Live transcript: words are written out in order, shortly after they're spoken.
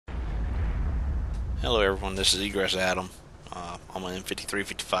Hello everyone, this is Egress Adam. I'm on M53,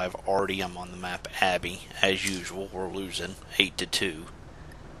 55 already. I'm on the map Abbey. As usual, we're losing 8-2.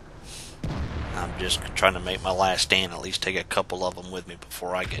 I'm just trying to make my last stand, at least take a couple of them with me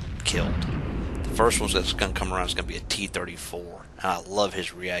before I get killed. The first one that's going to come around is going to be a T-34. And I love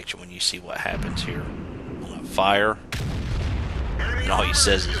his reaction when you see what happens here. I'm going to fire, and all he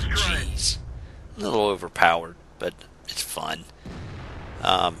says is, "Jeez." A little overpowered, but it's fun.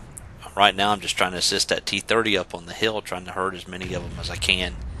 Right now I'm just trying to assist that T-30 up on the hill, trying to hurt as many of them as I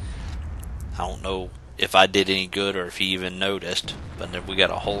can. I don't know if I did any good or if he even noticed, but we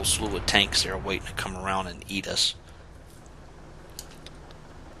got a whole slew of tanks there waiting to come around and eat us.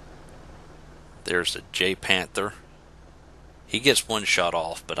 There's the J Panther. He gets one shot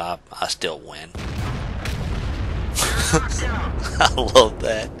off, but I still win. I love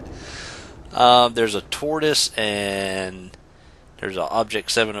that. There's a Tortoise and there's an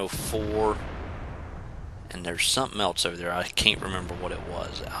Object 704, and there's something else over there. I can't remember what it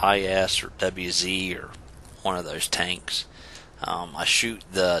was. IS or WZ or one of those tanks. I shoot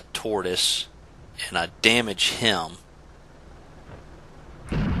the Tortoise, and I damage him.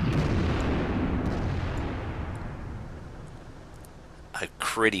 I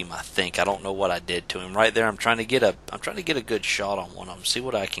crit him, I think. I don't know what I did to him. Right there, I'm trying to get a good shot on one of them. See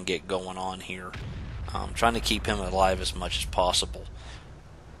what I can get going on here. I'm trying to keep him alive as much as possible.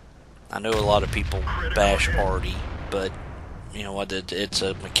 I know a lot of people bash Artie, but you know what? It's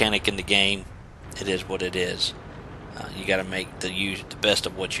a mechanic in the game. It is what it is. You got to make the best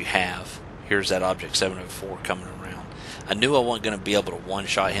of what you have. Here's that Object 704 coming around. I knew I wasn't going to be able to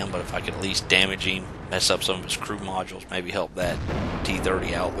one-shot him, but if I could at least damage him, mess up some of his crew modules, maybe help that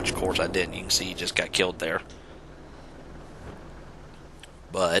T-30 out, which of course I didn't. You can see he just got killed there.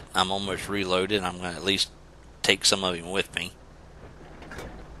 But I'm almost reloaded. I'm going to at least take some of him with me.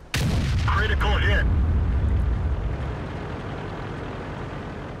 Critical hit.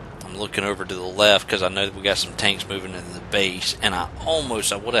 I'm looking over to the left because I know that we got some tanks moving into the base, and I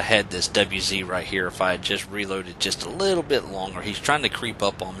would have had this WZ right here if I had just reloaded just a little bit longer. He's trying to creep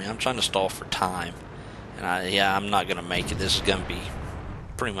up on me. I'm trying to stall for time, and I'm not going to make it. This is going to be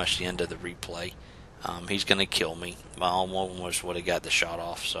pretty much the end of the replay. He's going to kill me. I almost would have got the shot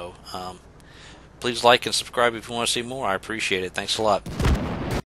off. So please like and subscribe if you want to see more. I appreciate it. Thanks a lot.